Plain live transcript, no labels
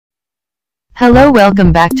Hello,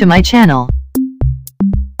 welcome back to my channel.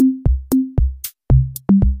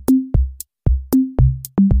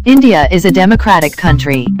 India is a democratic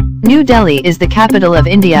country. New Delhi is the capital of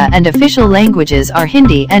India and official languages are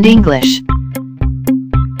Hindi and English.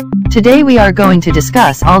 Today we are going to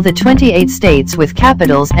discuss all the 28 states with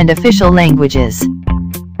capitals and official languages.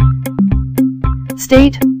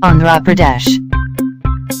 State: Andhra Pradesh.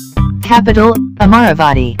 Capital: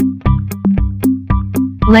 Amaravati.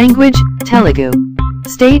 Language: Telugu.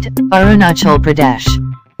 State: Arunachal Pradesh.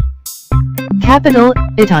 Capital: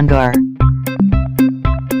 Itanagar.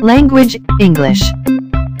 Language: English.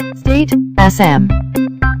 State: Assam.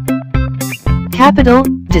 Capital: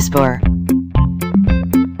 Dispur.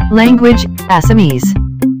 Language: Assamese.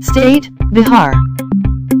 State: Bihar.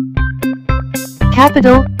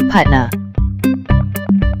 Capital: Patna.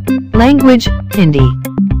 Language: Hindi.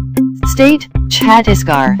 State: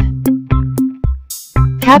 Chhattisgarh.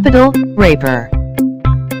 Capital: Raipur.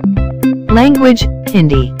 Language: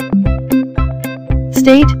 Hindi.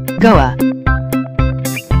 State: Goa.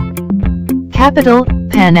 Capital: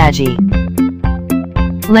 Panaji.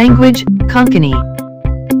 Language: Konkani.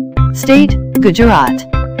 State: Gujarat.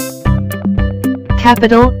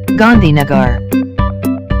 Capital: Gandhinagar.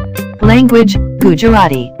 Language: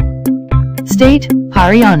 Gujarati. State: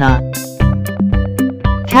 Haryana.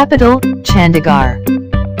 Capital: Chandigarh.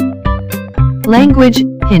 Language: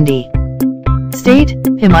 Hindi. State: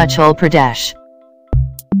 Himachal Pradesh.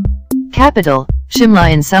 Capital: Shimla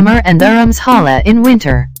in summer and Dharamshala in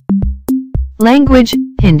winter. Language: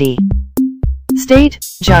 Hindi. State: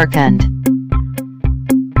 Jharkhand.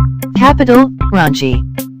 Capital: Ranchi.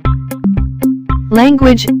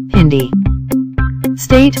 Language: Hindi.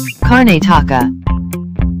 State: Karnataka.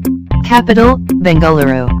 Capital: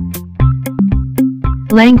 Bengaluru.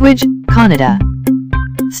 Language: Kannada.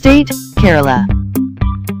 State: Kerala.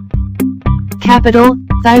 Capital: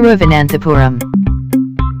 Thiruvananthapuram.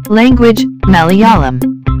 Language: Malayalam.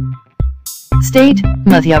 State: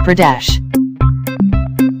 Madhya Pradesh.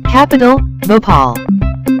 Capital: Bhopal.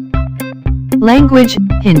 Language: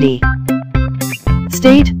 Hindi.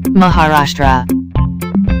 State: Maharashtra.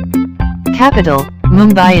 Capital: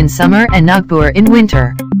 Mumbai in summer and Nagpur in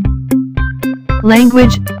winter.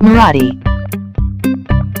 Language: Marathi.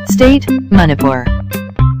 State: Manipur.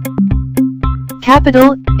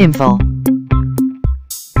 Capital: Imphal.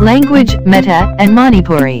 Language: Meta and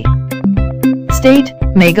Manipuri. State: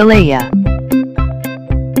 Meghalaya.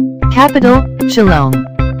 Capital: Shillong.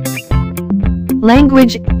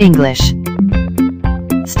 Language: English.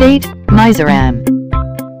 State: Mizoram.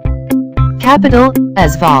 Capital: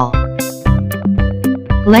 Aizawl.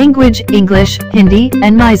 Language: English, Hindi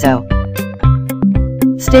and Mizo.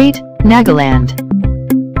 State: Nagaland.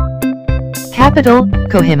 Capital: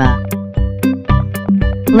 Kohima.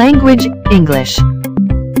 Language: English.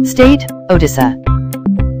 State: Odisha.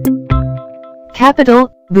 Capital: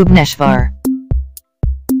 Bhubaneswar.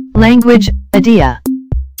 Language: Adia.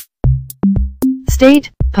 State: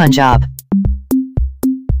 Punjab.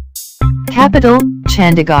 Capital: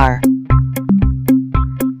 Chandigarh.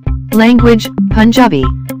 Language: Punjabi.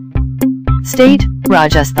 State: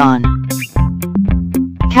 Rajasthan.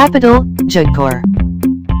 Capital: Jodhpur.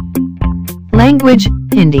 Language: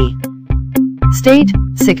 Hindi. State: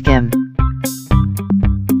 Sikkim.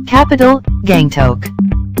 Capital: Gangtok.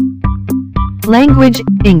 Language: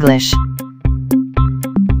 English.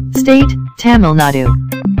 State: Tamil Nadu.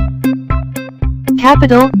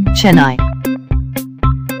 Capital: Chennai.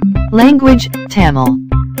 Language: Tamil.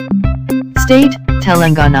 State: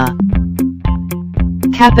 Telangana.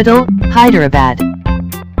 Capital: Hyderabad.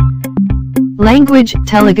 Language: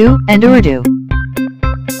 Telugu and Urdu.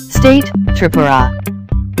 State: Tripura.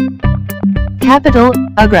 Capital: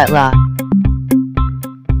 Agratla.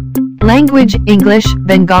 Language: English,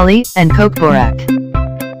 Bengali and Kokborak.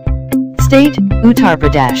 State: Uttar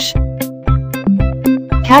Pradesh.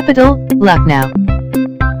 Capital: Lucknow.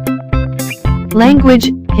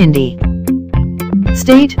 Language: Hindi.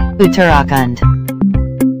 State: Uttarakhand.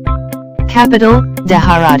 Capital: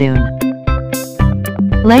 Dehradun.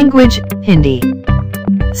 Language: Hindi.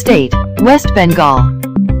 State: West Bengal.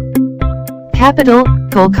 Capital: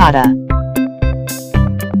 Kolkata.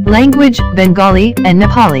 Language: Bengali and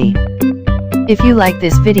Nepali. If you like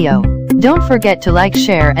this video, don't forget to like,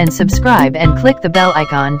 share and subscribe and click the bell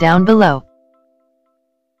icon down below.